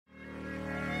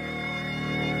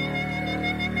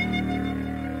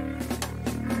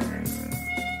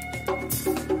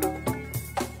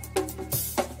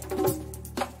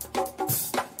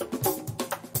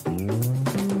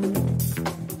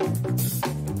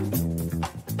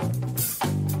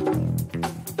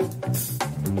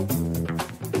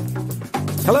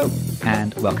Hello,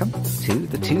 and welcome to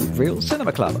the Two Real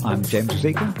Cinema Club. I'm James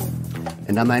Ruzicka.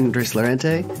 And I'm Andres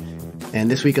Llorente. And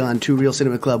this week on Two Real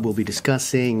Cinema Club, we'll be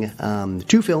discussing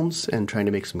two films and trying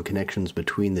to make some connections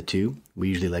between the two. We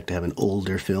usually like to have an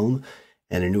older film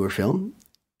and a newer film.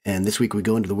 And this week we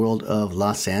go into the world of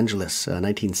Los Angeles,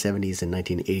 1970s and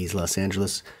 1980s Los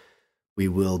Angeles. We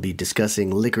will be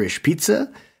discussing Licorice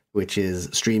Pizza, which is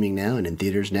streaming now and in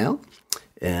theaters now.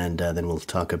 And then we'll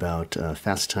talk about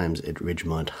Fast Times at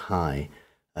Ridgemont High,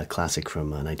 a classic from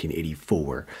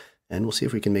 1984. And we'll see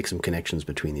if we can make some connections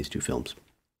between these two films.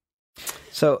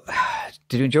 So,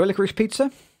 did you enjoy Licorice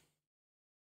Pizza?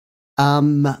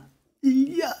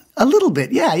 Yeah, a little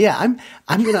bit. Yeah.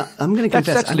 I'm gonna confess.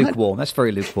 That's lukewarm. That's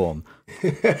very lukewarm.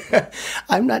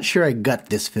 I'm not sure I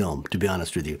got this film, to be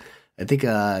honest with you. I think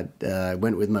I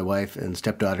went with my wife and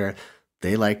stepdaughter.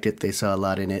 They liked it. They saw a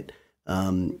lot in it.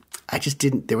 I just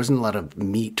didn't. There wasn't a lot of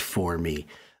meat for me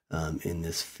in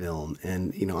this film,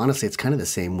 and honestly, it's kind of the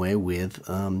same way with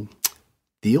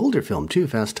the older film too,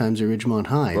 Fast Times at Ridgemont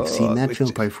High. I've seen that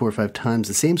film probably 4 or 5 times.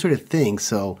 The same sort of thing.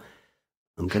 So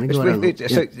I'm going to go out.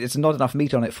 So it's not enough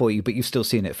meat on it for you, but you've still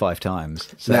seen it 5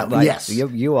 times. So yes,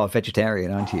 you are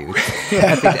vegetarian, aren't you?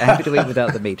 happy to eat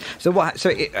without the meat. So what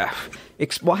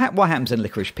happens in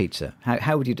Licorice Pizza?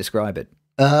 How would you describe it?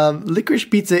 Licorice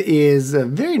Pizza is a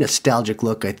very nostalgic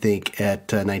look, I think, at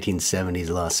 1970s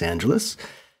Los Angeles.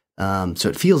 So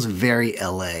it feels very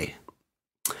LA.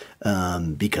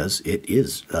 Because it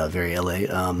is very LA.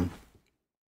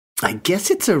 I guess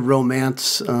it's a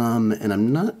romance, and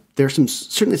I'm not. There's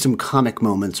certainly some comic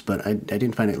moments, but I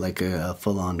didn't find it like a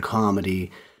full-on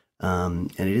comedy.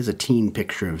 And it is a teen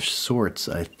picture of sorts,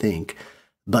 I think,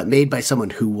 but made by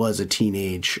someone who was a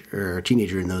teenager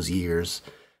in those years.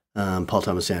 Paul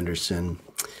Thomas Anderson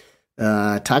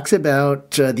talks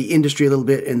about the industry a little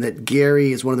bit, and that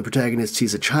Gary is one of the protagonists.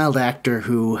 He's a child actor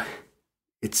who.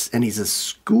 And he's a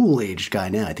school-aged guy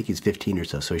now. I think he's 15 or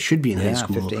so he should be in high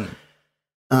school. 15.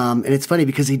 And it's funny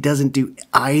because he doesn't do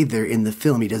either in the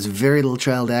film. He does very little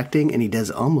child acting, and he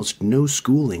does almost no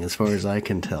schooling, as far as I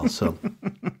can tell. So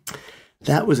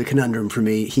that was a conundrum for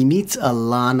me. He meets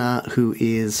Alana, who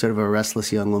is sort of a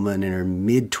restless young woman in her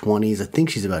mid-20s. I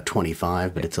think she's about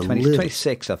 25, but it's a little...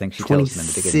 26, I think she tells him in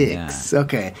the beginning. 26,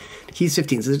 okay. He's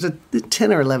 15, so there's a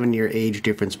 10 or 11-year age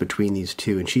difference between these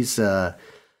two, and she's...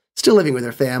 still living with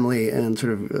her family and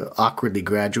sort of awkwardly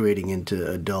graduating into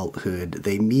adulthood.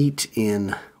 They meet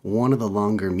in one of the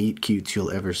longer meet cutes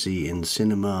you'll ever see in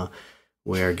cinema,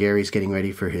 where Gary's getting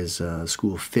ready for his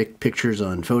school pictures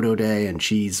on photo day, and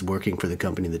she's working for the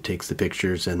company that takes the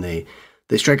pictures, and they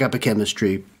strike up a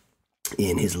chemistry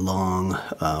in his long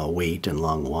wait and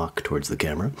long walk towards the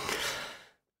camera.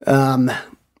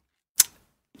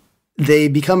 They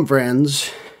become friends.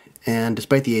 And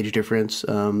despite the age difference,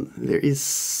 there is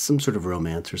some sort of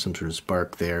romance or some sort of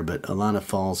spark there. But Alana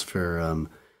falls for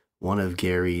one of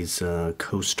Gary's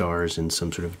co-stars in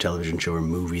some sort of television show or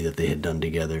movie that they had done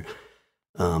together.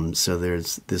 So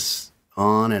there's this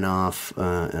on and off,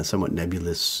 somewhat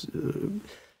nebulous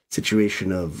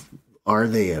situation of, are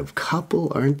they a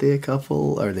couple? Aren't they a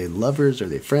couple? Are they lovers? Are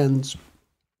they friends?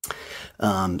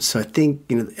 So I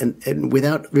think, and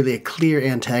without really a clear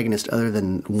antagonist other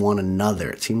than one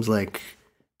another, it seems like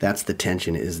that's the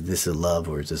tension. Is this a love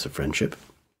or is this a friendship?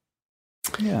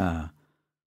 Yeah.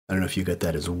 I don't know if you got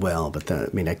that as well, but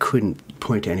I couldn't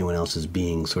point to anyone else as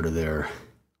being sort of their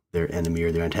enemy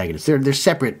or their antagonist. They're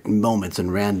separate moments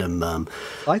and random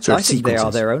I think they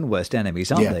are their own worst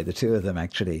enemies, aren't they? The two of them,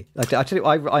 actually. I tell you,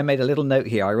 I made a little note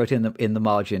here. I wrote in the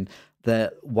margin,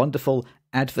 the wonderful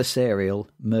adversarial,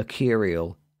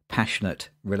 mercurial, passionate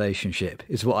relationship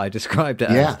is what I described it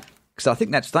as. Because I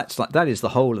think that is the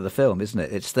whole of the film, isn't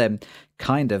it? It's them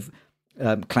kind of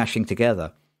clashing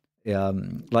together,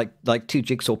 like two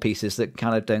jigsaw pieces that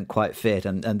kind of don't quite fit,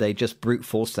 and they just brute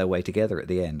force their way together at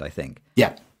the end, I think.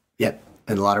 Yeah.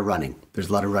 And a lot of running. There's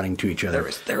a lot of running to each other.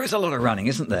 There is a lot of running,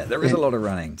 isn't there? There is a lot of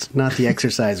running. It's not the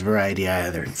exercise variety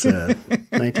either. It's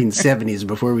 1970s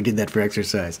before we did that for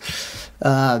exercise.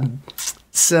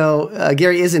 So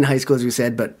Gary is in high school, as we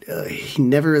said, but he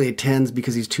never really attends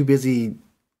because he's too busy,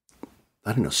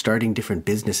 starting different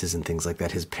businesses and things like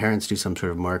that. His parents do some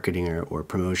sort of marketing or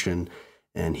promotion,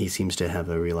 and he seems to have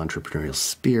a real entrepreneurial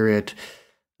spirit.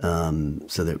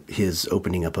 So that his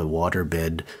opening up a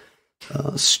waterbed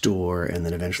store, and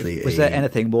then eventually was there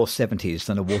anything more 70s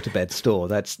than a waterbed store?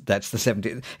 That's the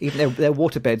 70s. Even they're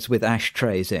waterbeds with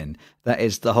ashtrays in. That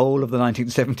is the whole of the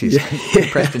 1970s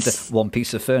compressed into one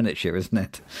piece of furniture, isn't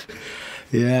it?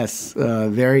 Yes,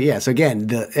 very. Yes, again,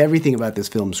 everything about this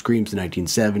film screams the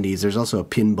 1970s. There's also a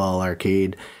pinball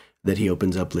arcade that he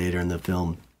opens up later in the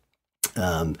film.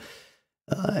 when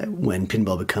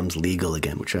pinball becomes legal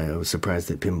again, which I was surprised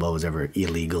that pinball was ever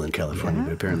illegal in California,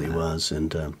 but apparently it was.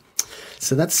 And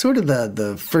so that's sort of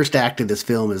the first act of this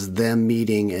film, is them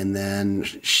meeting, and then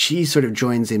she sort of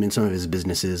joins him in some of his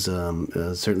businesses,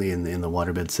 certainly in the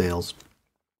waterbed sales.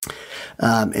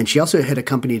 And she also had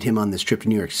accompanied him on this trip to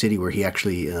New York City, where she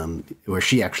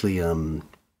actually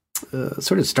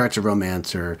sort of starts a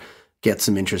romance or gets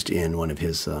some interest in one of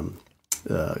his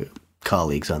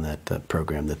colleagues on that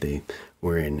program that they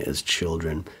were in as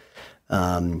children.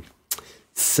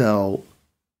 So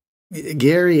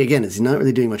Gary, again, is not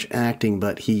really doing much acting,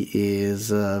 but he is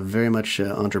very much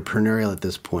entrepreneurial at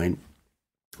this point.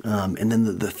 And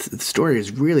then the story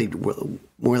is really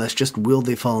more or less just, will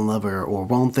they fall in love or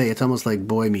won't they? It's almost like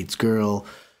boy meets girl,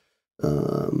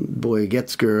 boy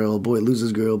gets girl, boy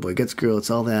loses girl, boy gets girl. It's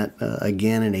all that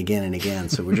again and again and again.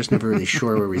 So we're just never really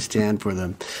sure where we stand for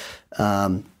them.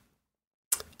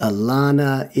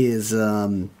 Alana is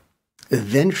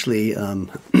eventually,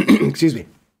 excuse me,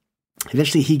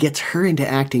 eventually he gets her into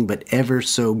acting, but ever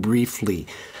so briefly.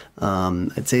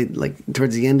 I'd say, like,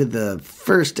 towards the end of the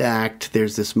first act,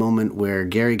 there's this moment where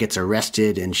Gary gets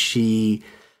arrested and she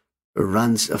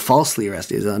runs, falsely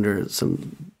arrested, is under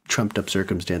some trumped up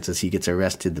circumstances. He gets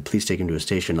arrested. The police take him to a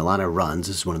station. Alana runs.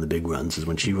 This is one of the big runs, is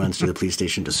when she runs to the police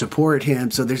station to support him.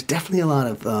 So there's definitely a lot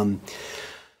of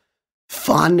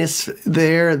fondness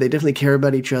there. They definitely care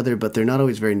about each other, but they're not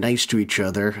always very nice to each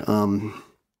other.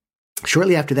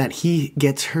 Shortly after that, he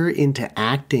gets her into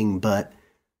acting, but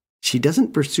she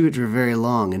doesn't pursue it for very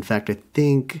long. In fact, I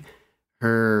think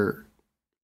the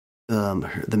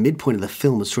midpoint of the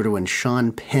film is sort of when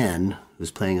Sean Penn,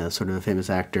 who's playing a sort of a famous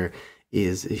actor,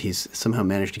 he's somehow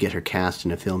managed to get her cast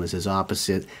in a film as his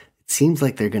opposite. It seems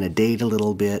like they're going to date a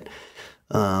little bit.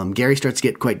 Gary starts to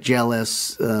get quite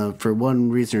jealous. For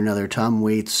one reason or another, Tom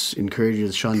Waits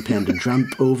encourages Sean Penn to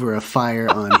jump over a fire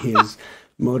on his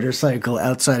motorcycle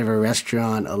outside of a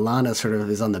restaurant. Alana sort of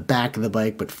is on the back of the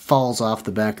bike, but falls off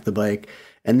the back of the bike.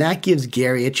 And that gives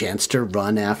Gary a chance to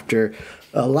run after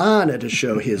Alana to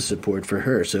show his support for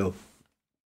her. So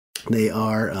they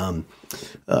are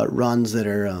runs that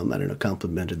are,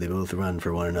 complimented. They both run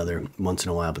for one another once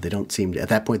in a while, but they don't seem to, at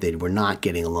that point, they were not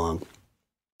getting along.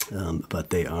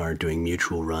 But they are doing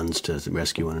mutual runs to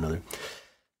rescue one another.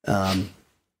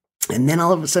 And then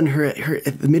all of a sudden, her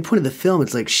at the midpoint of the film,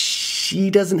 it's like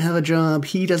she doesn't have a job,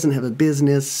 he doesn't have a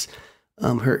business.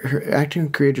 Her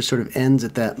acting career just sort of ends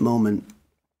at that moment.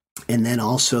 And then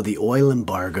also the oil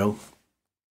embargo,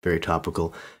 very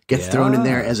topical, gets thrown in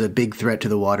there as a big threat to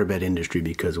the waterbed industry,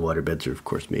 because waterbeds are, of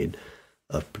course, made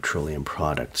of petroleum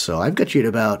products. So I've got you at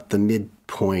about the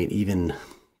midpoint, even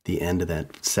the end of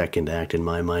that second act in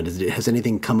my mind. Has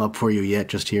anything come up for you yet,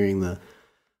 just hearing the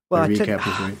recap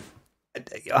was right?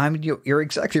 I mean, you're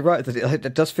exactly right.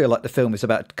 It does feel like the film is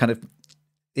about kind of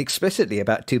explicitly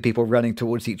about two people running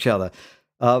towards each other.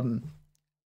 But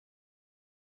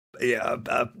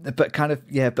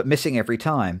missing every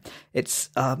time. It's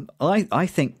I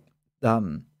think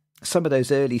some of those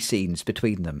early scenes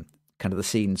between them, kind of the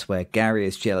scenes where Gary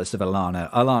is jealous of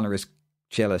Alana is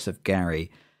jealous of Gary.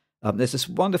 There's this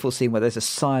wonderful scene where there's a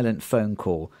silent phone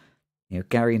call.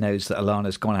 Gary knows that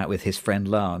Alana's gone out with his friend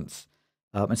Lance.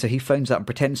 And so he phones up and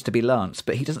pretends to be Lance,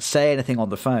 but he doesn't say anything on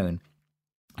the phone.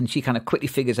 And she kind of quickly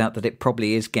figures out that it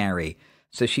probably is Gary.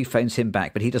 So she phones him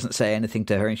back, but he doesn't say anything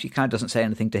to her, and she kind of doesn't say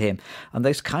anything to him. And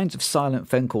those kinds of silent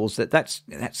phone calls, that's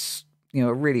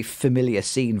a really familiar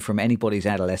scene from anybody's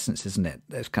adolescence, isn't it?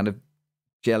 Those kind of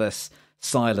jealous,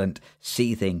 silent,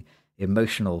 seething,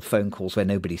 emotional phone calls where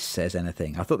nobody says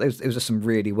anything. I thought those are some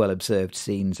really well observed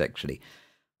scenes, actually.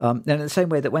 And in the same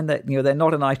way that when they're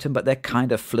not an item, but they're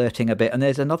kind of flirting a bit. And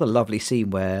there's another lovely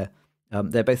scene where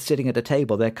they're both sitting at a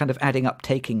table. They're kind of adding up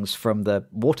takings from the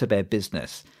waterbed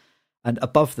business. And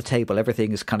above the table,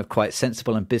 everything is kind of quite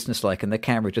sensible and businesslike. And the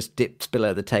camera just dips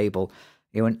below the table,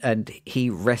 and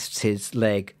he rests his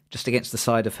leg just against the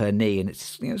side of her knee. And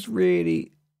it's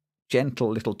really gentle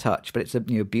little touch, but it's a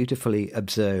beautifully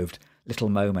observed little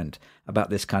moment about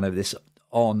this kind of this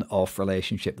on-off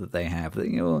relationship that they have.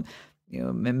 That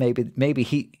maybe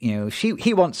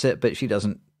he wants it, but she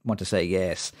doesn't want to say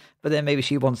yes. But then maybe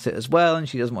she wants it as well, and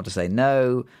she doesn't want to say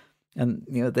no. And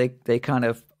they kind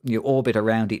of orbit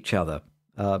around each other.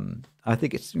 I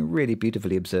think it's really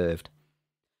beautifully observed.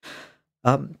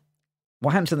 What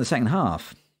happens in the second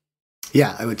half?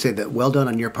 Yeah, I would say that well done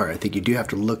on your part. I think you do have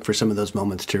to look for some of those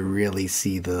moments to really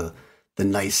see the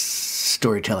nice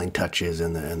storytelling touches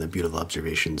and the beautiful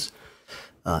observations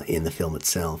in the film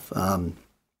itself.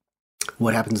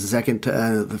 What happens in the second?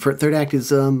 The third act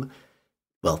is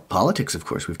Well, politics, of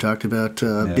course. We've talked about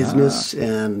business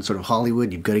and sort of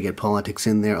Hollywood. You've got to get politics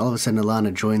in there. All of a sudden,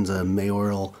 Alana joins a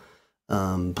mayoral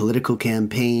political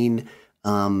campaign,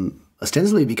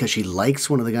 ostensibly because she likes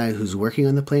one of the guys who's working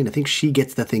on the plane. I think she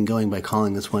gets the thing going by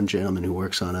calling this one gentleman who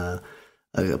works on a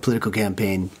political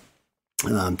campaign.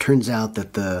 Turns out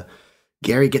that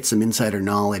Gary gets some insider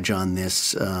knowledge on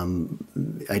this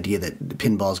idea that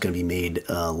pinball is going to be made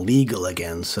legal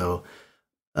again. So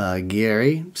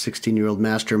Gary, 16-year-old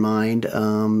mastermind,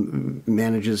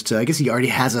 manages to, I guess he already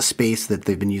has a space that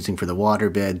they've been using for the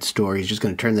waterbed store. He's just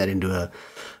going to turn that into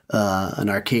an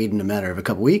arcade in a matter of a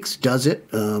couple weeks. Does it.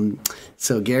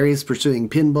 So Gary's pursuing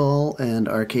pinball and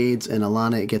arcades, and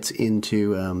Alana gets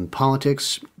into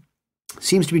politics.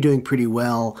 Seems to be doing pretty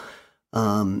well.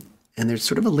 And there's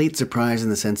sort of a late surprise in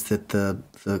the sense that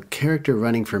the character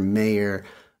running for mayor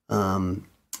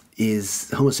is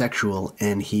homosexual,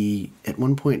 and he, at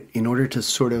one point, in order to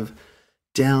sort of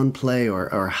downplay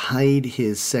or hide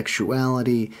his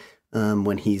sexuality,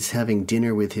 when he's having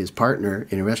dinner with his partner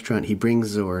in a restaurant, he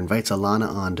brings or invites Alana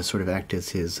on to sort of act as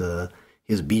his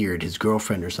beard, his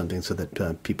girlfriend or something, so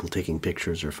that people taking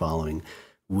pictures or following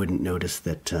wouldn't notice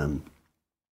that,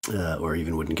 or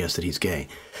even wouldn't guess that he's gay.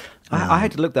 I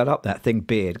had to look that up, that thing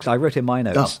beard, because I wrote in my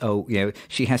notes,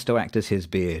 she has to act as his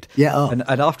beard. Yeah. Oh. And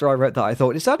after I wrote that, I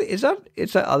thought, is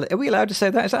that, are we allowed to say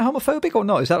that? Is that homophobic or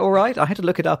not? Is that all right? I had to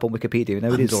look it up on Wikipedia.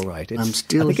 No, it is all right. I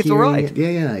think it's all right.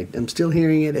 Yeah. I'm still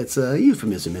hearing it. It's a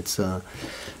euphemism. It's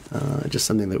just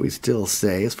something that we still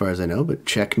say, as far as I know, but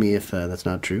check me if that's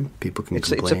not true. People can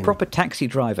complain. It's a proper Taxi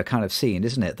Driver kind of scene,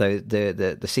 isn't it?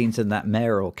 The scenes in that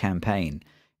mayoral campaign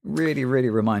really,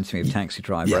 really reminds me of Taxi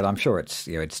Driver, and I'm sure it's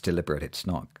deliberate. It's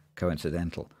not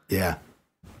coincidental. Yeah.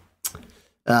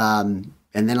 And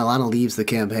then Alana leaves the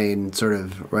campaign sort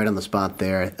of right on the spot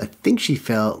there. I think she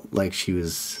felt like she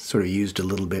was sort of used a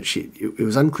little bit. It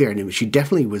was unclear. And she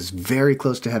definitely was very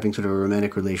close to having sort of a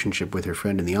romantic relationship with her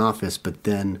friend in the office, but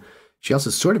then she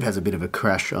also sort of has a bit of a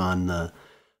crush on the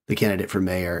candidate for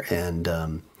mayor, and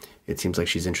it seems like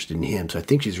she's interested in him. So I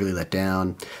think she's really let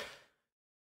down.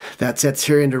 That sets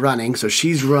her into running. So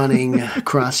she's running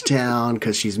across town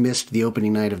because she's missed the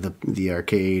opening night of the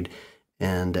arcade.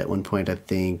 And at one point, I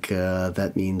think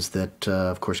that means that,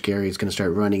 of course, Gary is going to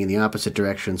start running in the opposite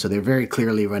direction. So they're very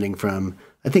clearly running from,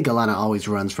 I think Alana always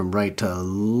runs from right to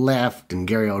left, and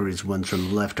Gary always runs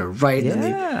from left to right.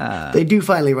 Yeah. And they do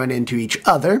finally run into each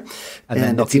other. And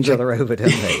then knock each other over,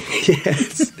 don't they?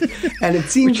 Yes. And it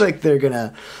seems like they're going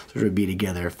to sort of be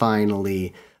together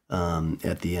finally.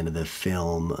 At the end of the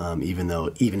film, even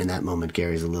though even in that moment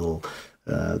Gary's a little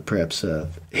perhaps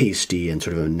hasty and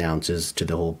sort of announces to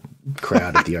the whole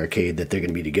crowd at the arcade that they're going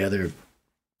to be together.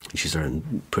 She sort of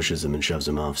pushes him and shoves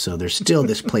him off. So there's still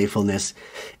this playfulness.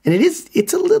 And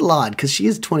it's a little odd because she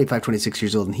is 25, 26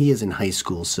 years old and he is in high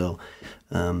school. So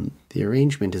the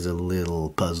arrangement is a little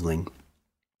puzzling.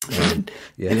 And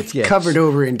it's covered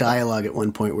over in dialogue at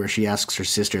one point where she asks her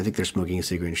sister, I think they're smoking a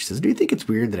cigarette, and she says, do you think it's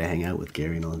weird that I hang out with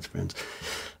Gary and all his friends?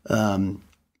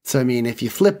 So, I mean, if you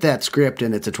flip that script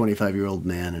and it's a 25-year-old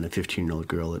man and a 15-year-old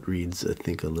girl, it reads, I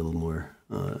think, a little more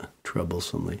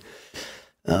troublesomely.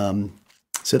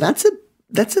 So that's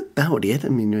about it. I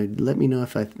mean, let me know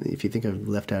if you think I've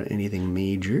left out anything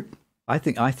major. I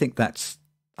think that's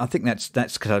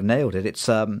kind of nailed it. It's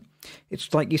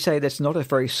like you say, there's not a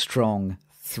very strong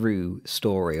through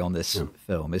story on this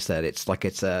film, is that it's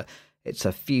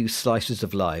a few slices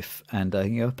of life and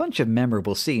a bunch of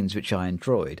memorable scenes which I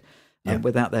enjoyed,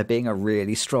 without there being a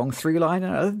really strong through line.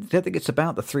 And I don't think it's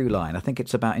about the through line. I think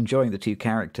it's about enjoying the two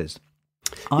characters.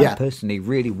 I personally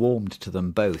really warmed to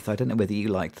them both. I don't know whether you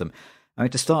liked them. I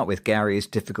mean, to start with, Gary is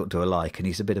difficult to like, and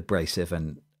he's a bit abrasive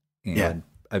and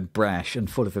and brash and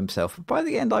full of himself. But by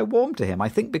the end, I warmed to him. I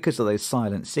think because of those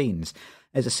silent scenes.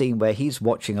 There's a scene where he's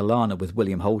watching Alana with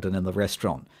William Holden in the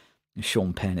restaurant. And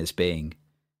Sean Penn is being,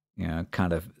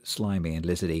 kind of slimy and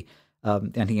lizardy.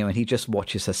 And he just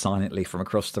watches her silently from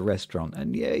across the restaurant.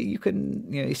 And you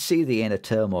can, you see the inner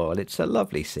turmoil. It's a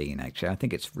lovely scene, actually. I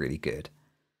think it's really good.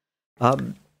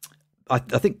 I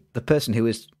think the person who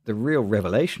is the real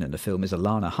revelation in the film is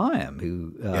Alana Haim,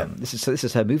 who this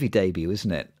is her movie debut,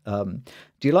 isn't it? Do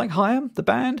you like Haim, the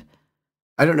band?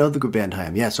 I don't know the group band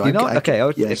Haim. Yeah, so I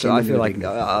feel like,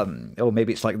 or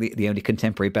maybe it's like the only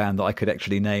contemporary band that I could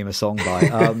actually name a song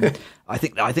by. I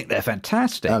think they're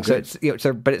fantastic. Oh,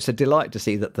 so but it's a delight to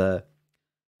see that the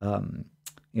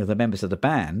members of the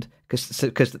band, because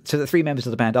the three members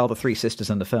of the band are the three sisters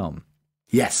in the film.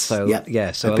 Yes. So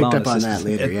so I picked up on that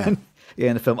later. Yeah.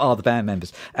 In the film are the band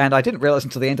members, and I didn't realize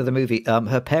until the end of the movie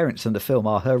her parents in the film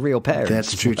are her real parents.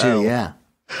 That's true too. Yeah.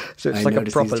 So it's like a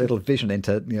proper little vision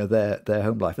into their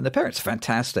home life. And the parents are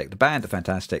fantastic. The band are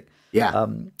fantastic. Yeah.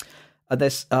 And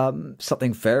there's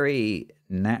something very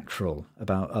natural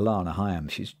about Alana Haim.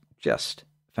 She's just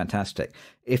fantastic.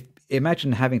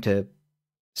 Imagine having to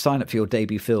sign up for your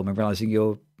debut film and realizing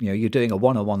you're doing a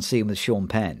one-on-one scene with Sean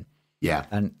Penn. Yeah.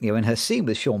 And in her scene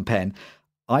with Sean Penn,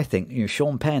 I think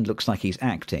Sean Penn looks like he's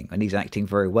acting, and he's acting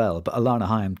very well. But Alana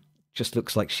Haim just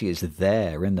looks like she is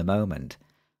there in the moment.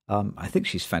 I think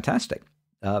she's fantastic.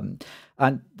 And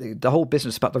the whole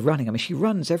business about the running, I mean, she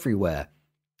runs everywhere.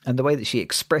 And the way that she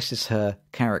expresses her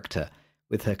character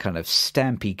with her kind of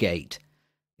stampy gait,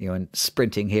 and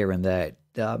sprinting here and there,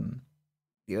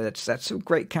 that's some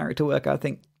great character work. I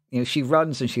think, she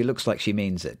runs and she looks like she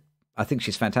means it. I think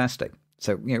she's fantastic.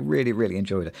 So, really, really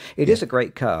enjoyed it. It is a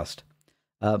great cast.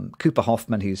 Cooper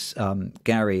Hoffman, who's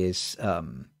Gary, is...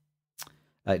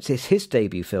 it's his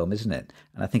debut film, isn't it?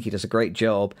 And I think he does a great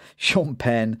job. Sean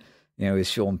Penn, is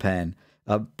Sean Penn.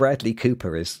 Bradley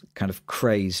Cooper is kind of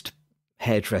crazed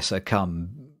hairdresser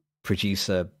come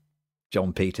producer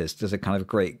John Peters. Does a kind of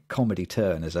great comedy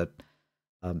turn as a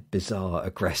bizarre,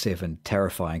 aggressive and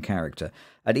terrifying character.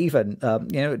 And even,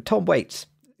 Tom Waits,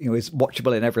 is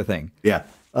watchable in everything. Yeah.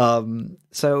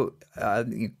 So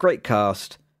great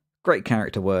cast, great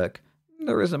character work.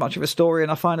 There isn't much of a story,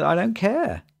 and I find that I don't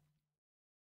care.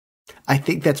 I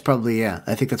think that's probably,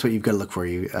 I think that's what you've got to look for.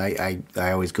 I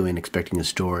always go in expecting a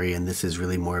story, and this is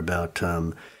really more about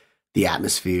the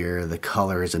atmosphere. The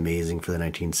color is amazing for the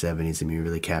 1970s. I mean, it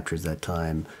really captures that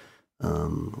time,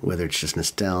 whether it's just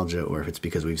nostalgia or if it's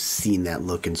because we've seen that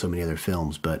look in so many other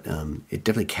films. But it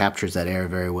definitely captures that era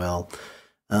very well.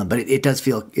 But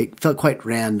it felt quite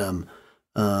random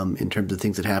in terms of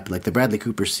things that happened. Like the Bradley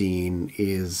Cooper scene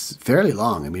is fairly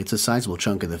long. I mean, it's a sizable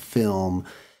chunk of the film.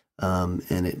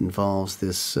 And it involves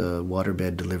this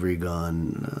waterbed delivery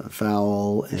gone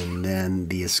foul, and then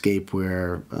the escape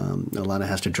where Alana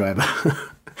has to drive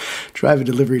a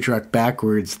delivery truck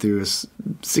backwards through a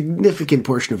significant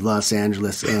portion of Los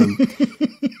Angeles. And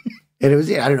it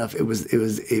was, I don't know if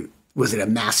was it a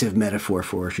massive metaphor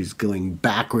for her? She's going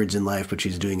backwards in life, but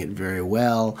she's doing it very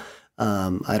well.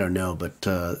 I don't know, but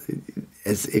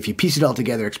if you piece it all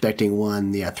together, expecting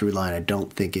one through line, I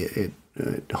don't think it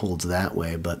holds that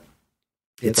way, but.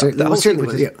 The whole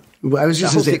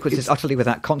sequence is utterly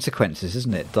without consequences,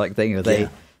 isn't it? Like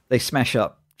they smash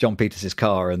up John Peters'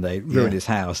 car and they ruin his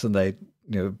house, and they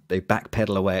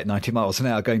backpedal away at 90 miles an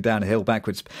hour going down a hill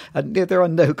backwards, and there are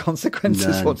no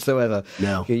consequences whatsoever.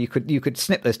 No, you could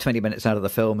snip those 20 minutes out of the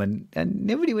film and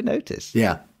nobody would notice.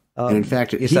 Yeah, and in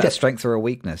fact, is that a strength or a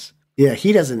weakness? Yeah,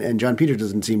 he doesn't, and John Peters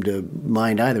doesn't seem to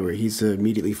mind either. Where he's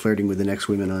immediately flirting with the next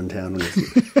women on town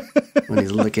when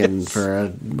he's looking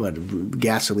for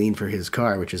gasoline for his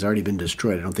car, which has already been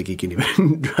destroyed. I don't think he can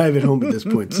even drive it home at this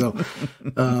point. So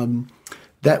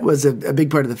that was a big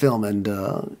part of the film, and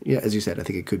as you said, I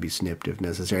think it could be snipped if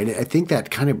necessary. And I think that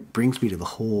kind of brings me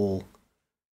to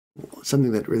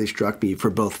something that really struck me for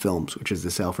both films, which is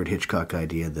this Alfred Hitchcock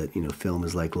idea that film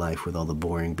is like life with all the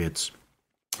boring bits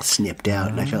snipped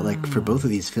out. And I felt like for both of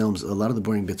these films, a lot of the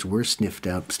boring bits were snipped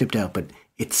out, but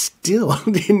it still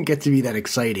didn't get to be that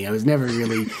exciting. I was never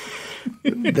really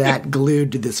that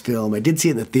glued to this film. I did see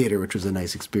it in the theater, which was a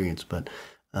nice experience, but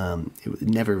it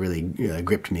never really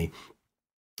gripped me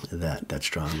that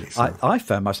strongly. So. I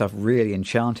found myself really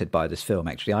enchanted by this film,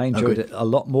 actually. I enjoyed it a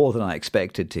lot more than I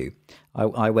expected to.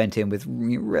 I went in with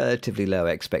relatively low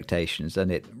expectations, and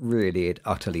it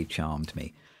utterly charmed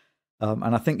me.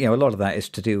 And I think a lot of that is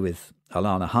to do with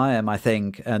Alana Haim, I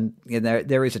think, and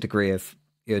there is a degree of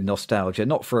nostalgia,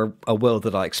 not for a world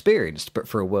that I experienced, but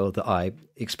for a world that I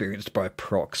experienced by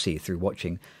proxy through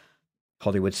watching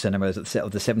Hollywood cinemas of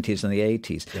the 70s and the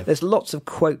 80s. Yeah. There's lots of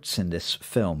quotes in this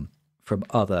film from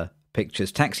other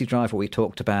pictures. Taxi Driver we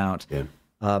talked about. Yeah.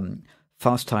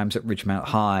 Fast Times at Ridgemont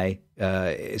High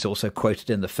is also quoted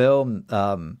in the film.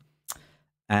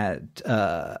 And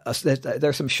there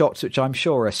are some shots which I'm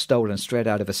sure are stolen straight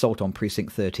out of Assault on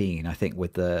Precinct 13, I think,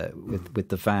 with the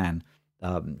van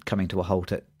coming to a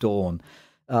halt at dawn.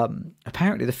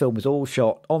 Apparently the film was all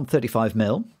shot on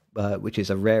 35mm, which is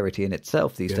a rarity in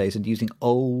itself these days, and using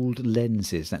old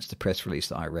lenses. That's the press release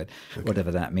that I read,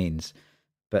 whatever that means.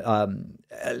 But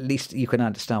at least you can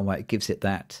understand why it gives it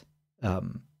that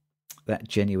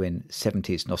genuine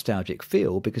 70s nostalgic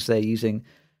feel, because they're using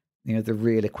the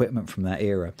real equipment from that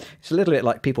era. It's a little bit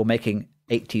like people making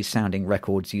 80s sounding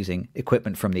records using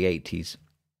equipment from the 80s.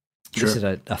 Sure. This is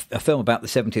a film about the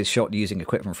 70s shot using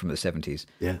equipment from the 70s.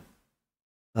 Yeah.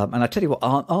 And I tell you what,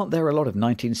 aren't there a lot of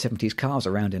 1970s cars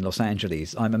around in Los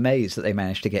Angeles? I'm amazed that they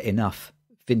managed to get enough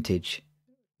vintage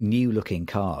new-looking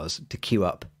cars to queue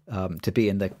up to be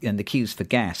in the queues for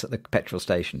gas at the petrol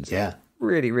stations. Yeah.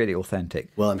 Really, really authentic.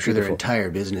 Well, I'm sure there are entire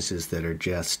businesses that are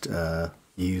just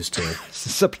used to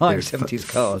supplying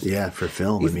 70s cars. Yeah, for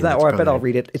film. Either that, or I bet I'll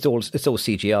read it. It's all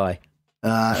CGI.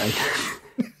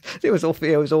 It was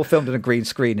all filmed on a green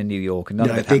screen in New York, and none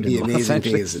of it happened. I think the amazing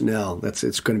thing is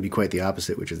it's going to be quite the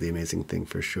opposite, which is the amazing thing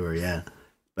for sure. Yeah,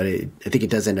 but I think it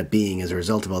does end up being, as a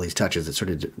result of all these touches, it sort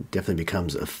of definitely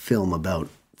becomes a film about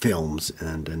films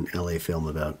and an LA film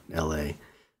about LA.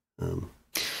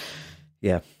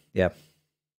 Yeah.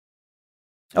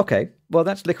 Okay, well,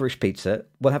 that's Licorice Pizza.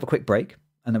 We'll have a quick break,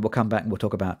 and then we'll come back and we'll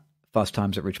talk about Fast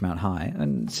Times at Ridgemont High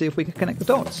and see if we can connect the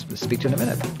dots. We'll speak to you in a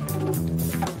minute.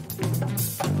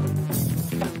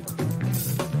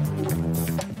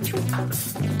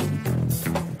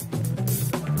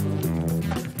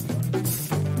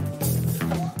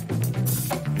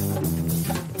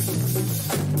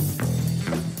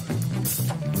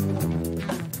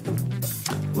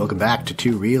 Welcome back to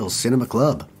Two Reels Cinema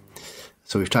Club.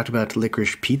 So we've talked about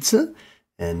Licorice Pizza,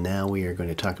 and now we are going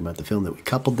to talk about the film that we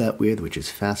coupled that with, which is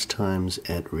Fast Times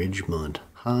at Ridgemont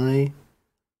High.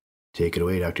 Take it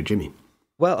away, Dr. Jimmy.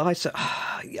 Well, it's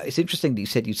interesting that you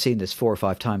said you'd seen this 4 or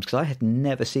 5 times, because I had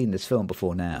never seen this film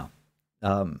before now.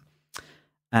 And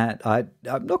I'm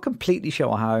not completely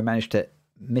sure how I managed to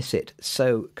miss it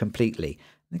so completely.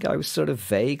 I think I was sort of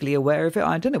vaguely aware of it.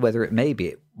 I don't know whether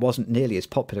it wasn't nearly as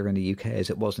popular in the UK as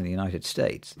it was in the United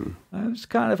States. I was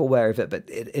kind of aware of it, but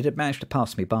it had managed to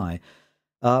pass me by.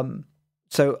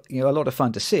 So, a lot of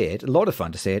fun to see it. A lot of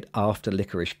fun to see it after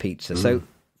Licorice Pizza. So,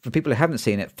 for people who haven't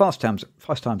seen it, Fast Times at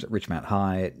Ridgemont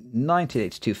High,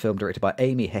 1982 film directed by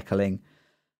Amy Heckerling,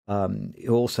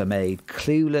 who also made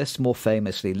Clueless, more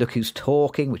famously Look Who's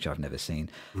Talking, which I've never seen,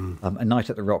 A Night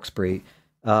at the Roxbury,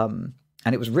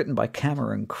 and it was written by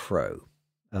Cameron Crowe,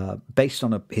 based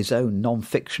on his own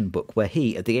non-fiction book, where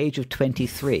he, at the age of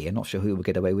 23, I'm not sure who will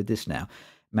get away with this now,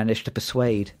 managed to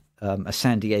persuade a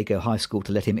San Diego high school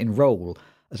to let him enroll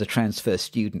as a transfer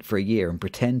student for a year and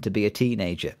pretend to be a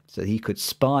teenager, so he could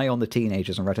spy on the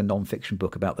teenagers and write a non-fiction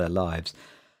book about their lives.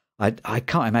 I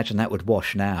can't imagine that would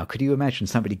wash now. Could you imagine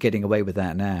somebody getting away with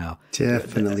that now?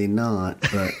 Definitely not,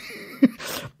 but...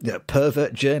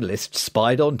 Pervert journalists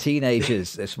spied on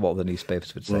teenagers. That's what the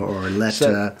newspapers would say. Or let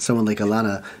someone like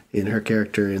Alana, in her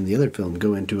character in the other film,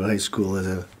 go into a high school as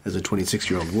a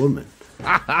 26-year-old woman.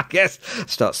 I guess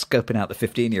start scoping out the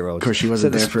 15-year-olds. Of course, she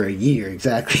wasn't there for a year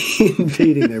exactly,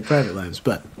 invading their private lives.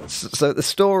 But so the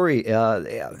story,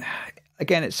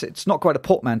 again, it's not quite a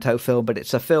portmanteau film, but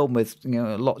it's a film with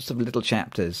lots of little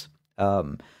chapters.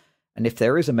 And if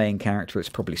there is a main character, it's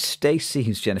probably Stacy,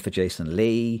 who's Jennifer Jason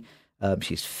Leigh.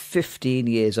 She's 15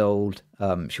 years old.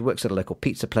 She works at a local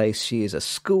pizza place. She is a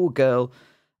schoolgirl,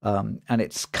 and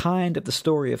it's kind of the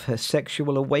story of her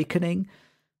sexual awakening.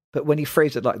 But when you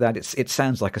phrase it like that, it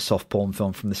sounds like a soft porn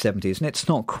film from the 70s, and it's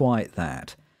not quite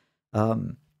that.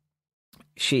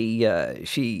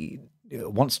 She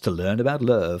wants to learn about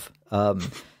love.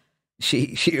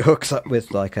 She hooks up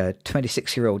with like a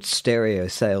 26-year-old stereo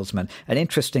salesman, and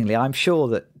interestingly, I'm sure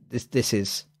that this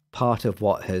is part of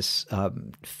what has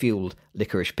fueled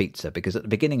Licorice Pizza, because at the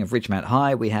beginning of Ridgemont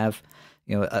High, we have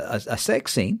a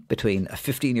sex scene between a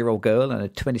 15-year-old girl and a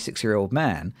 26-year-old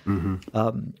man,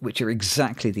 which are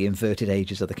exactly the inverted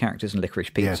ages of the characters in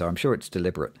Licorice Pizza. Yeah. I'm sure it's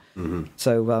deliberate.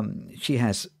 So she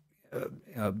has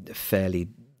a fairly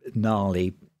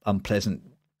gnarly, unpleasant,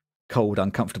 cold,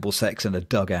 uncomfortable sex in a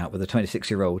dugout with a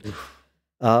 26-year-old.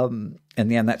 And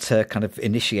then that's her kind of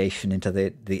initiation into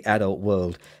the adult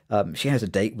world. She has a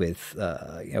date with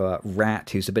a rat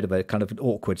who's a bit of a kind of an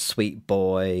awkward sweet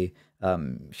boy.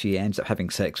 She ends up having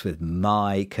sex with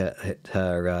Mike at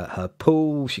her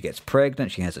pool. She gets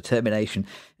pregnant. She has a termination,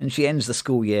 and she ends the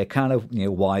school year kind of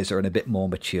wiser and a bit more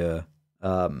mature.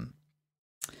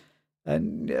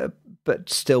 But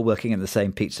still working in the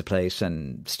same pizza place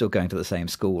and still going to the same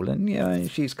school.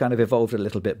 And, she's kind of evolved a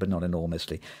little bit, but not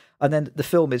enormously. And then the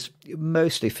film is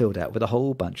mostly filled out with a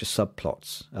whole bunch of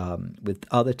subplots with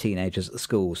other teenagers at the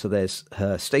school. So there's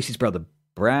Stacy's brother,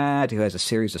 Brad, who has a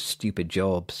series of stupid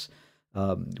jobs,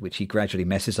 which he gradually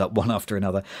messes up one after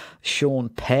another. Sean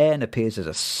Penn appears as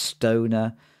a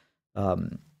stoner.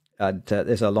 And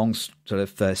there's a long sort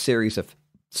of series of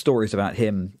stories about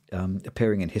him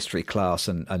appearing in history class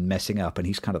and messing up, and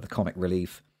he's kind of the comic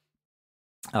relief.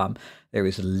 There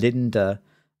is Linda,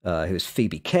 who is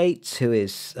Phoebe Cates, who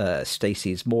is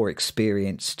Stacy's more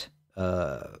experienced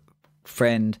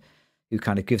friend, who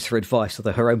kind of gives her advice,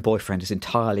 although her own boyfriend is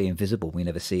entirely invisible. We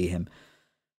never see him.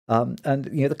 And,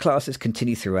 the classes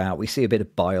continue throughout. We see a bit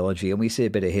of biology and we see a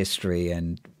bit of history,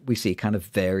 and we see kind of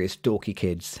various dorky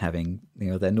kids having,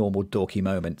 their normal dorky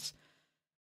moments.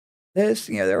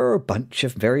 There are a bunch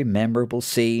of very memorable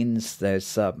scenes.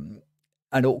 There's an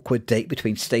awkward date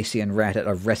between Stacy and Rat at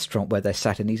a restaurant where they're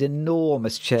sat in these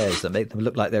enormous chairs that make them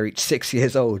look like they're each 6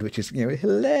 years old, which is,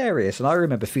 hilarious. And I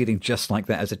remember feeling just like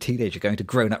that as a teenager, going to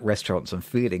grown-up restaurants and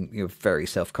feeling, very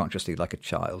self-consciously like a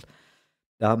child.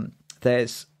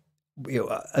 There's...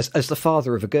 as the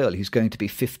father of a girl who's going to be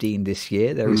 15 this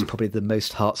year, there is probably the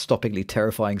most heart-stoppingly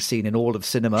terrifying scene in all of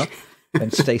cinema when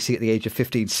Stacey at the age of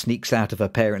 15 sneaks out of her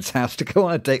parents' house to go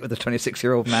on a date with a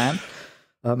 26-year-old man.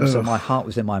 So my heart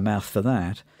was in my mouth for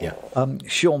that. Yeah.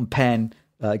 Sean Penn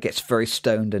gets very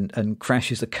stoned and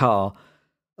crashes a car.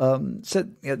 So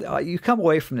you come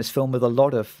away from this film with a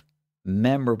lot of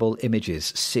memorable images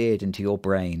seared into your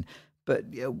brain. But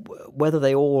whether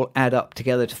they all add up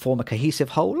together to form a cohesive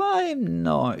whole, I'm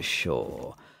not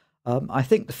sure. I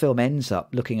think the film ends up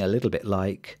looking a little bit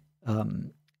like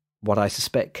what I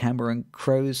suspect Cameron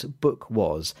Crowe's book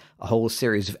was, a whole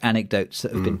series of anecdotes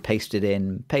that have been pasted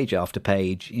in page after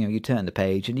page. You turn the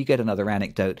page and you get another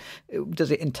anecdote.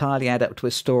 Does it entirely add up to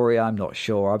a story? I'm not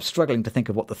sure. I'm struggling to think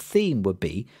of what the theme would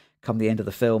be come the end of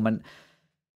the film, and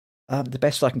the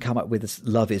best I can come up with is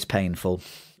love is painful,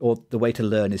 or the way to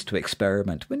learn is to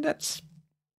experiment. When that's,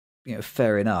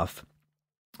 fair enough.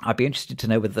 I'd be interested to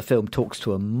know whether the film talks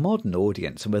to a modern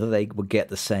audience and whether they would get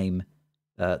the same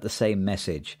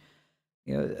message.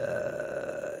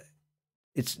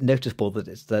 It's noticeable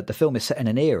that the film is set in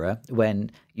an era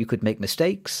when you could make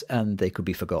mistakes and they could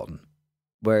be forgotten.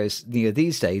 Whereas,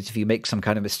 these days, if you make some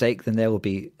kind of mistake, then there will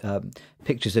be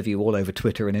pictures of you all over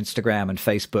Twitter and Instagram and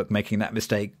Facebook making that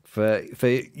mistake for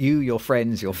you, your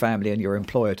friends, your family, and your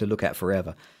employer to look at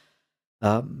forever.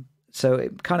 So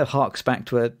it kind of harks back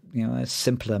to a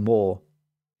simpler, more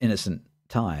innocent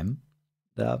time.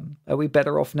 Are we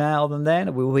better off now than then?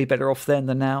 Are we better off then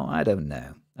than now? I don't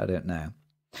know.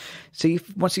 So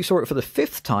once you saw it for the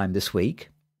 5th time this week,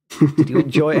 did you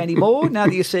enjoy it any more now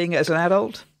that you're seeing it as an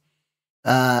adult?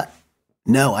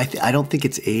 No, I don't think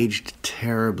it's aged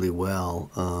terribly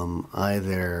well,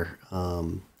 either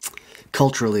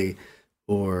culturally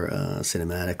or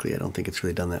cinematically. I don't think it's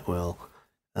really done that well.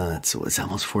 It's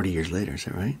almost 40 years later, is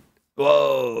that right?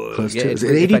 Whoa! Close to. Is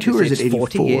it 82 or is it 84?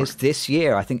 40 years this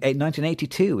year. I think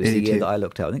 1982 is 82. The year that I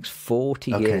looked at. I think it's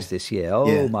 40 years this year.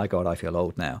 Oh my God, I feel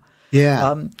old now.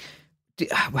 Yeah.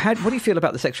 What do you feel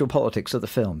about the sexual politics of the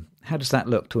film? How does that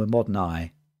look to a modern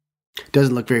eye?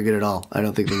 Doesn't look very good at all. I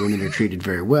don't think the women are treated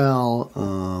very well.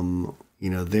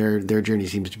 Their journey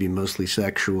seems to be mostly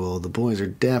sexual. The boys are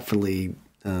definitely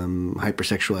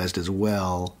hypersexualized as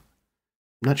well.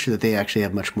 I'm not sure that they actually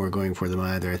have much more going for them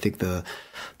either. I think the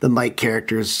Mike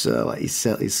character's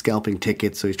he's scalping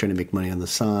tickets, so he's trying to make money on the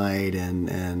side,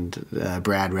 and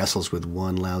Brad wrestles with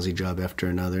one lousy job after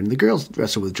another, and the girls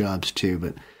wrestle with jobs too.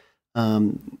 But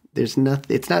there's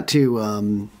nothing. It's not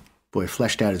too. Boy,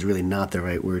 fleshed out is really not the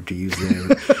right word to use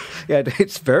there. Yeah,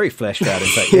 it's very fleshed out. In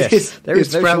fact, yes, there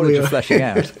is no shortage of fleshing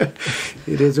out.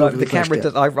 It is. Like the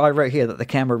camera. I wrote here that the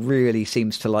camera really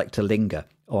seems to like to linger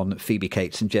on Phoebe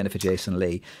Cates and Jennifer Jason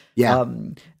Leigh. Yeah,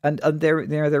 and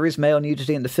there is male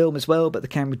nudity in the film as well, but the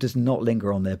camera does not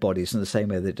linger on their bodies in the same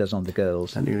way that it does on the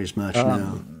girls. Not nearly as much.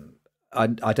 No. I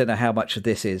don't know how much of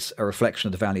this is a reflection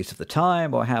of the values of the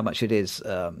time, or how much it is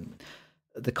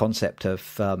the concept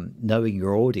of knowing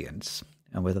your audience,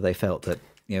 and whether they felt that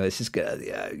this is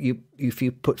if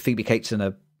you put Phoebe Cates in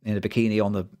a bikini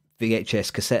on the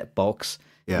VHS cassette box,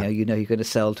 you're going to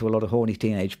sell to a lot of horny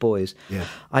teenage boys. Yeah.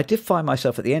 I did find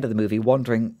myself at the end of the movie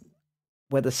wondering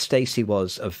whether Stacey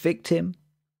was a victim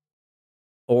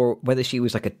or whether she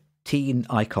was like a teen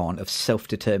icon of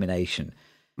self-determination.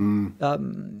 I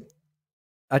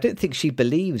don't think she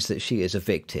believes that she is a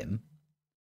victim,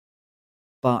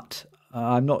 but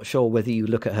I'm not sure whether you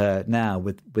look at her now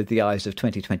with the eyes of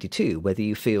 2022, whether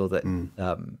you feel that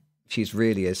she's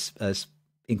really as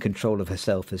in control of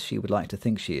herself as she would like to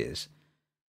think she is.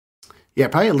 Yeah,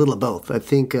 probably a little of both. I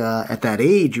think at that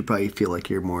age, you probably feel like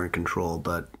you're more in control,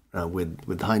 but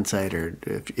with hindsight, or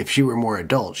if she were more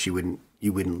adult, you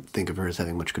wouldn't think of her as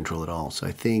having much control at all. So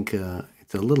I think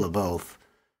it's a little of both.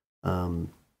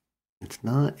 It's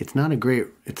not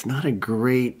a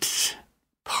great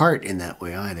part in that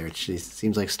way either. It just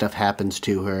seems like stuff happens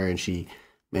to her, and she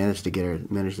managed to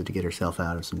get herself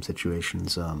out of some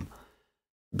situations.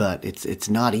 But it's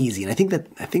not easy, and I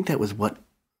think that was what,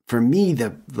 for me,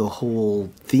 the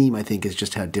whole theme, I think, is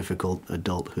just how difficult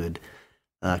adulthood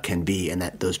can be, and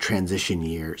that those transition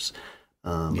years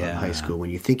of high school,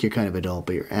 when you think you're kind of adult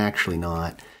but you're actually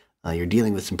not. you're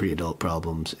dealing with some pretty adult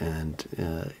problems, and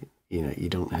you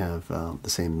don't have the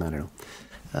same, I don't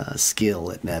know,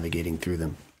 skill at navigating through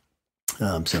them.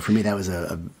 So for me, that was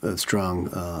a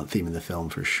strong theme in the film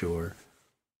for sure.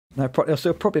 No,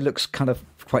 so it probably looks kind of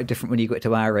quite different when you get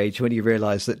to our age, when you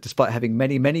realise that despite having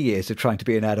many, many years of trying to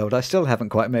be an adult, I still haven't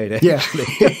quite made it. Yeah,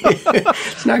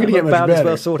 it's not going to get much better. As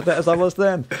well sorted out as I was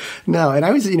then. No, and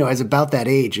I was about that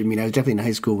age. I mean, I was definitely in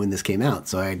high school when this came out.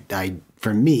 So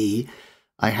for me,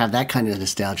 I have that kind of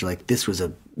nostalgia. Like, this was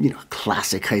a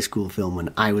classic high school film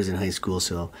when I was in high school,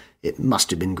 so it must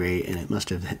have been great and it must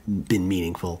have been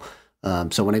meaningful.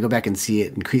 So when I go back and see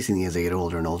it, increasingly as I get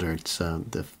older and older, it's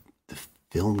the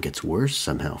film gets worse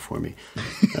somehow for me.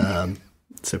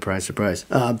 Surprise, surprise.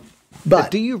 But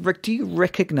do you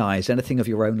recognize anything of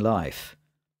your own life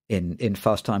in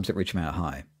Fast Times at Ridgemont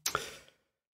High?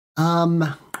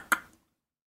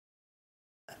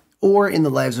 Or in the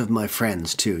lives of my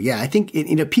friends too. Yeah, I think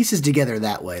it pieces together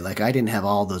that way. Like, I didn't have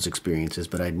all those experiences,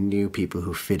 but I knew people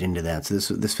who fit into that.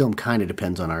 So this film kind of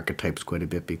depends on archetypes quite a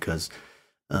bit because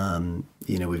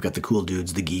we've got the cool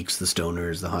dudes, the geeks, the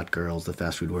stoners, the hot girls, the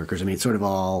fast food workers. I mean, it's sort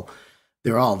of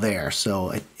they're all there.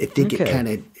 So I think it kind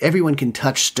of, everyone can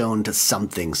touch stone to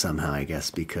something somehow, I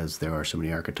guess, because there are so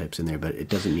many archetypes in there, but it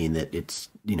doesn't mean that it's,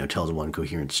 tells one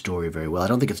coherent story very well. I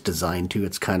don't think it's designed to.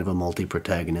 It's kind of a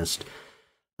multi-protagonist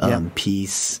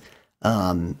piece.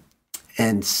 And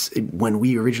when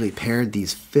we originally paired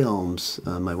these films,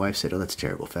 my wife said, "Oh, that's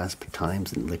terrible. Fast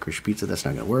Times and Licorice Pizza, that's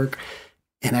not going to work."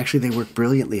 And actually, they work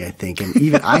brilliantly, I think. And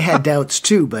even I had doubts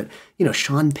too, but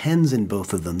Sean Penn's in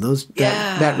both of them.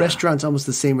 That restaurant's almost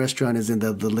the same restaurant as in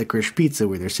the Licorice Pizza,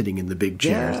 where they're sitting in the big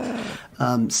chairs.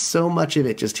 Yeah. So much of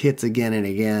it just hits again and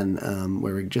again,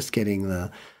 where we're just getting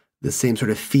the same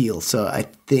sort of feel. So I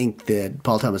think that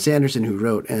Paul Thomas Anderson, who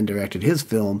wrote and directed his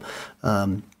film,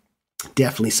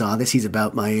 definitely saw this. He's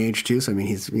about my age too. So I mean,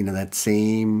 he's that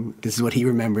same. This is what he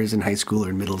remembers in high school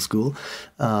or middle school.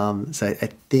 So I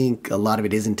think a lot of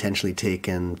it is intentionally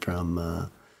taken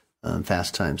from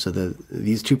Fast Times. So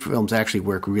these two films actually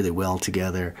work really well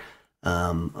together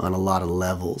on a lot of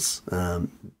levels.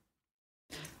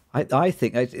 I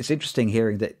think it's interesting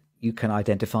hearing that you can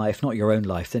identify, if not your own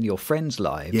life, then your friends'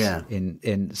 lives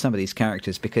in some of these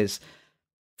characters, because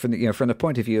from the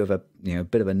point of view of a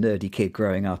bit of a nerdy kid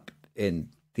growing up in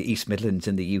the East Midlands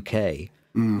in the UK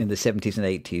in the 70s and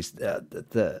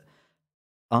 80s,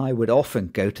 I would often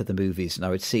go to the movies and I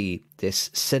would see this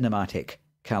cinematic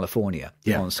California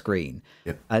on screen.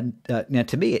 Yeah. And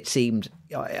to me, it seemed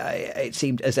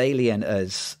as alien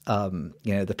as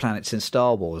the planets in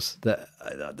Star Wars, that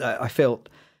I felt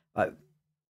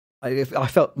I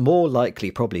felt more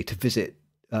likely probably to visit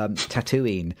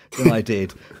Tatooine than I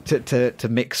did to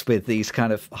mix with these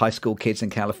kind of high school kids in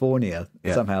California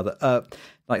somehow. That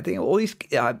all these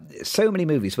so many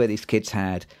movies where these kids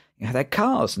had their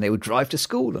cars and they would drive to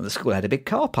school, and the school had a big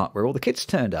car park where all the kids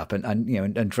turned up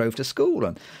and drove to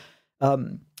school.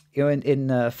 And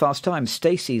in Fast Times,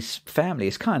 Stacy's family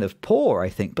is kind of poor, I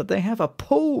think, but they have a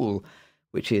pool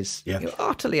which is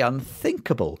utterly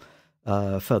unthinkable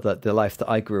for the life that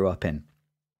I grew up in.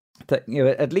 That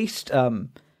at least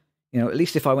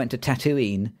if I went to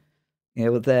Tatooine,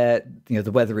 there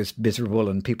the weather is miserable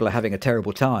and people are having a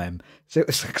terrible time. So it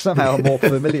was somehow a more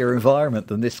familiar environment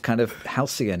than this kind of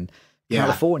halcyon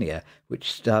California,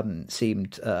 which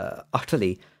seemed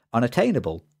utterly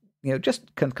unattainable.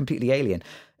 Just completely alien.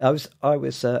 I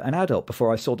was an adult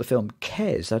before I saw the film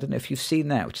Kes. I don't know if you've seen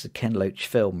that, which is a Ken Loach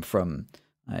film from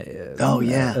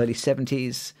early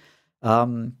 70s.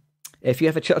 If you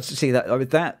have a chance to see that,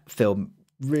 that film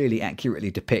really accurately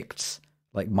depicts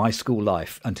like my school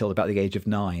life until about the age of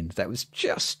 9. That was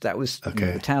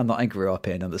the town that I grew up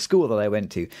in, and the school that I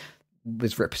went to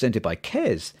was represented by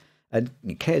Kes, and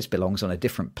Kes belongs on a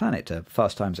different planet to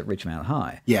Fast Times at Ridgemont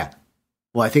High. Yeah.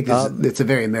 Well, I think it's a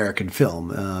very American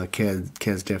film.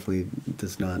 Kes definitely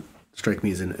does not strike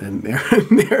me as an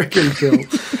American film.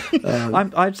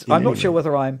 I'm not sure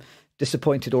whether I'm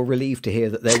disappointed or relieved to hear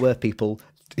that there were people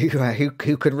who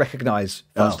could recognise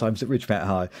Fast Times at Ridgemont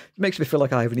High. It makes me feel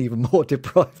like I have an even more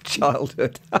deprived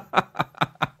childhood.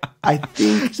 I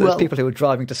think people who were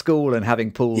driving to school and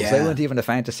having pools, they weren't even a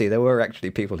fantasy. There were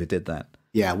actually people who did that.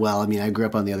 Yeah, well, I mean, I grew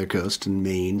up on the other coast in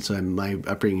Maine, so my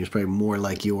upbringing is probably more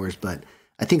like yours, but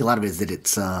I think a lot of it is that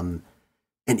it's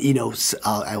and,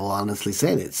 I will honestly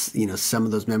say that, some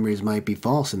of those memories might be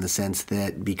false in the sense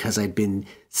that because I'd been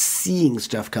seeing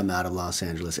stuff come out of Los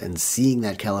Angeles and seeing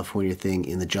that California thing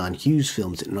in the John Hughes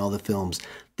films and all the films,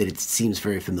 that it seems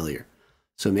very familiar.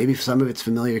 So maybe some of it's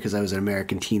familiar because I was an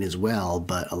American teen as well,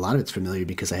 but a lot of it's familiar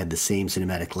because I had the same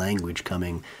cinematic language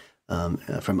coming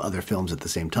from other films at the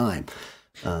same time.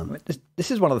 This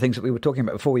is one of the things that we were talking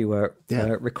about before we were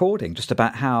recording, just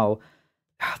about how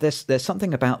there's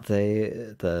something about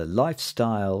the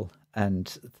lifestyle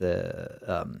and the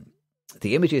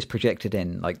images projected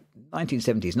in like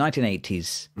 1970s,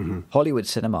 1980s Hollywood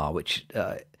cinema, which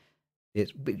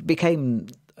it became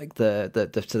like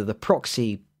the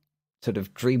proxy sort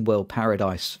of dream world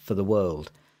paradise for the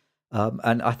world.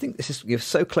 And I think you're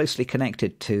so closely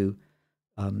connected to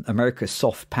America's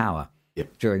soft power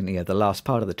during the last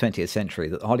part of the 20th century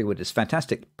that Hollywood is a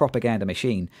fantastic propaganda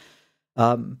machine.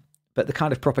 But the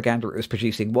kind of propaganda it was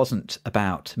producing wasn't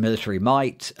about military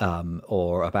might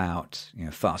or about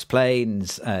fast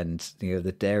planes and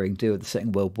the daring do of the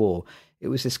Second World War. It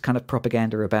was this kind of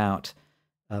propaganda about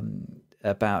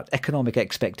economic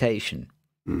expectation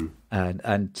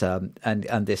and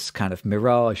this kind of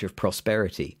mirage of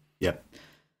prosperity. Yep.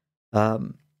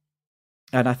 And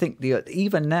I think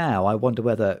even now, I wonder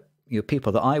whether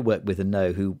people that I work with and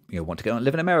know who want to go and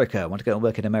live in America, want to go and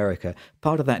work in America,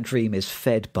 part of that dream is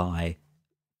fed by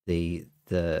the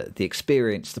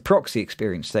experience, the proxy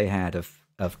experience they had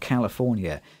of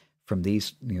California from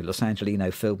these Los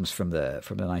Angelino films from the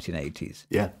 1980s.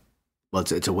 Yeah, well,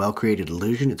 it's a well created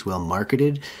illusion. It's well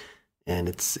marketed, and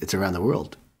it's around the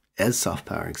world as soft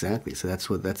power. Exactly. So that's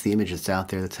the image that's out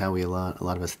there. That's how a lot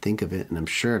of us think of it. And I'm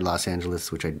sure Los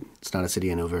Angeles, which it's not a city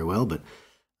I know very well, but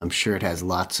I'm sure it has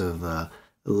lots of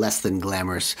less than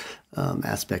glamorous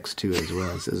aspects to it as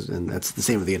well. And that's the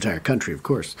same with the entire country, of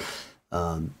course.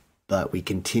 But we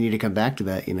continue to come back to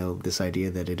that, this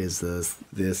idea that it is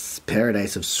this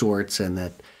paradise of sorts, and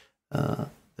that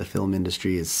the film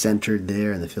industry is centered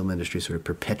there, and the film industry sort of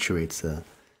perpetuates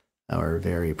our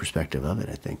very perspective of it,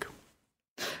 I think.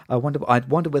 I wonder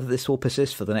whether this will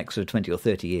persist for the next sort of 20 or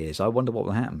 30 years. I wonder what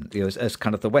will happen. As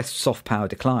kind of the West soft power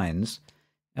declines,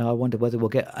 I wonder whether we'll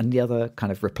get any other kind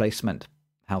of replacement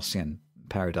halcyon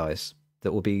paradise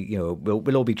that will be,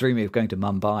 we'll all be dreaming of going to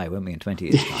Mumbai, won't we, in 20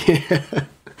 years' time? It'll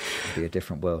be a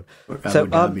different world. So,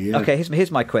 okay,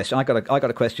 here's my question. I got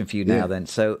a question for you now. Then,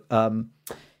 so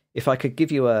if I could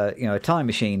give you a time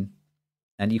machine,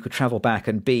 and you could travel back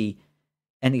and be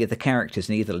any of the characters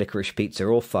in either Licorice Pizza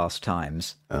or Fast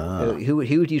Times, who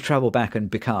would you travel back and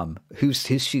become?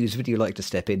 His shoes would you like to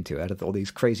step into out of all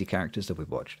these crazy characters that we've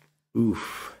watched?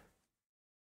 Oof.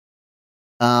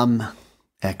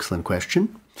 Excellent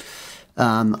question.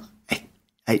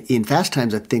 In Fast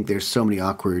Times, I think there's so many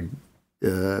awkward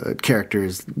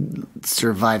characters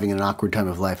surviving an awkward time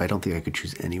of life. I don't think I could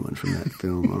choose anyone from that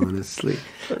film, honestly.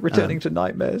 Returning to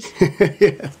nightmares.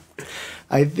 Yeah.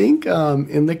 I think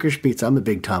in Licorice Pizza, I'm a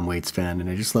big Tom Waits fan, and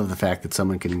I just love the fact that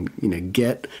someone can,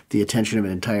 get the attention of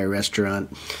an entire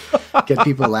restaurant, get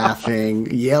people laughing,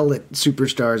 yell at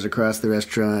superstars across the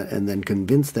restaurant, and then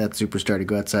convince that superstar to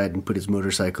go outside and put his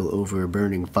motorcycle over a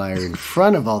burning fire in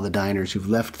front of all the diners who've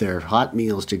left their hot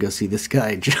meals to go see this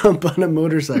guy jump on a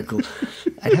motorcycle.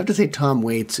 I'd have to say Tom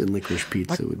Waits in Licorice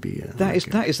Pizza would be... That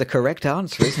is the correct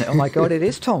answer, isn't it? Oh my God, it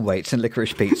is Tom Waits in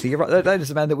Licorice Pizza. You're right. That is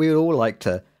the man that we would all like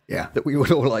to... Yeah, that we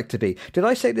would all like to be. Did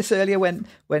I say this earlier when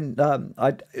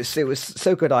it was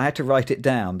so good I had to write it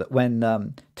down, that when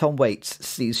Tom Waits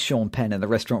sees Sean Penn in the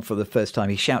restaurant for the first time,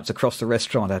 he shouts across the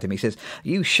restaurant at him. He says,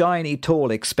 "You shiny,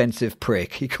 tall, expensive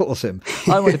prick," he calls him.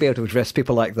 I want to be able to address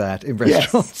people like that in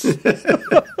restaurants. Yes.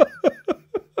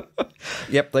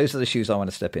 Yep, those are the shoes I want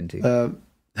to step into.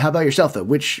 How about yourself, though?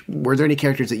 Were there any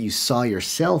characters that you saw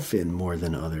yourself in more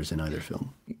than others in either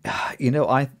film?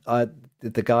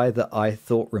 The guy that I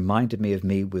thought reminded me of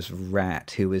me was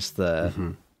Rat, who is the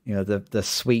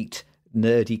sweet,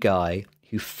 nerdy guy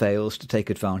who fails to take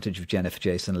advantage of Jennifer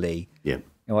Jason Leigh. Yeah.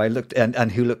 I looked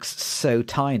and who looks so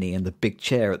tiny in the big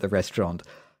chair at the restaurant.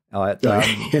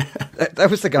 That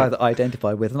was the guy that I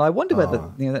identify with, and I wonder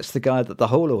whether that's the guy that the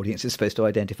whole audience is supposed to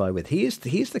identify with. He's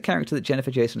the character that Jennifer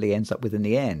Jason Leigh ends up with in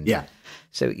the end. Yeah.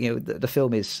 So the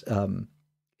film is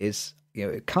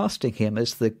casting him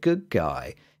as the good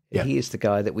guy. Yeah. He is the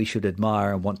guy that we should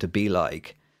admire and want to be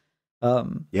like.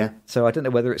 So I don't know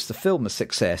whether it's the film's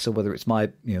success or whether it's my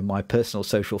personal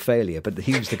social failure, but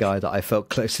he was the guy that I felt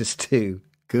closest to.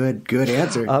 Good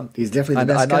answer. He's definitely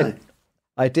the best guy.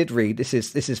 I did read, this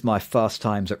is my Fast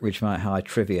Times at Ridgemont High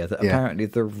trivia, that apparently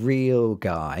the real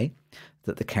guy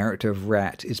that the character of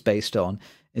Rat is based on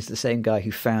is the same guy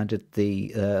who founded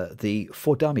the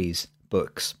For Dummies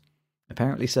books.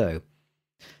 Apparently so.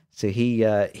 So he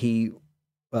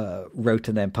wrote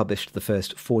and then published the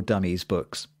first For Dummies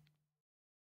books.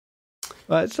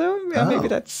 Maybe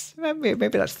that's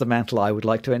the mantle I would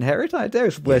like to inherit.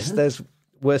 There's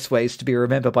worse ways to be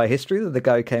remembered by history than the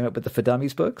guy who came up with the For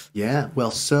Dummies books. Yeah,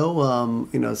 well, so,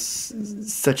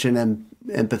 such an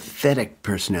empathetic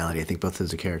personality, I think, both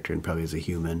as a character and probably as a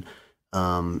human,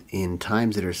 in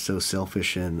times that are so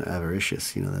selfish and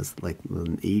avaricious. That's like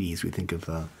in the 80s, we think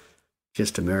of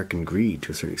just American greed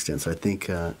to a certain extent. So I think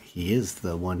he is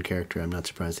the one character I'm not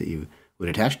surprised that you would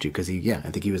attach to, because I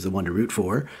think he was the one to root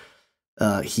for.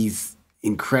 He's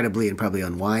incredibly and probably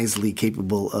unwisely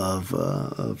capable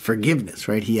of forgiveness,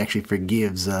 right? He actually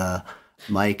forgives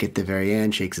Mike at the very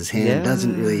end, shakes his hand,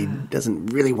 doesn't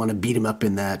really want to beat him up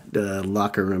in that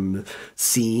locker room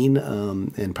scene,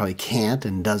 and probably can't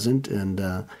and doesn't. And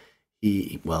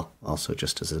also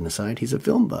just as an aside, he's a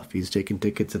film buff. He's taking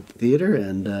tickets at the theater,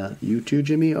 and you too,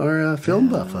 Jimmy, are a film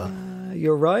buff.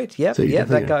 You're right. Yep, so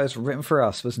that guy was written for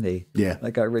us, wasn't he? Yeah,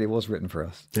 that guy really was written for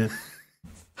us. Yeah.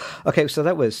 Okay, so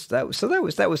that was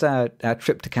our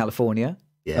trip to California.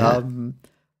 Yeah.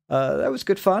 That was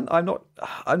good fun. I'm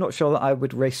not sure that I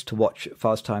would race to watch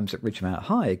Fast Times at Ridgemont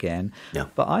High again. No.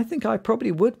 But I think I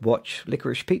probably would watch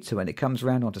Licorice Pizza when it comes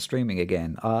around onto streaming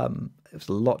again. There's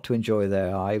a lot to enjoy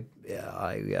there. I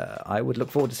would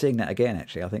look forward to seeing that again,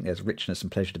 actually. I think there's richness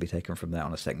and pleasure to be taken from that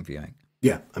on a second viewing.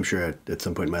 Yeah, I'm sure at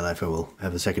some point in my life I will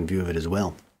have a second view of it as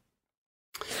well.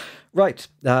 Right.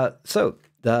 So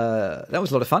that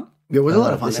was a lot of fun. It was a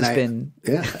lot of fun. This has been...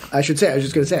 Yeah, I was just going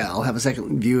to say, I'll have a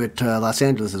second view at Los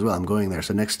Angeles as well. I'm going there.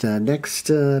 So next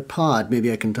pod,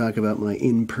 maybe I can talk about my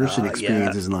in-person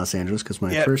experiences in Los Angeles, because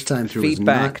my first time through was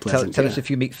not pleasant. Tell us if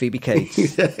you meet Phoebe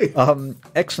Cates.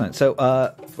 Excellent.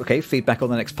 So, feedback on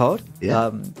the next pod.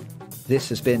 Yeah. This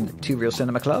has been Two Real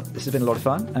Cinema Club. This has been a lot of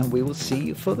fun, and we will see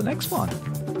you for the next one.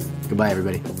 Goodbye,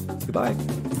 everybody. Goodbye.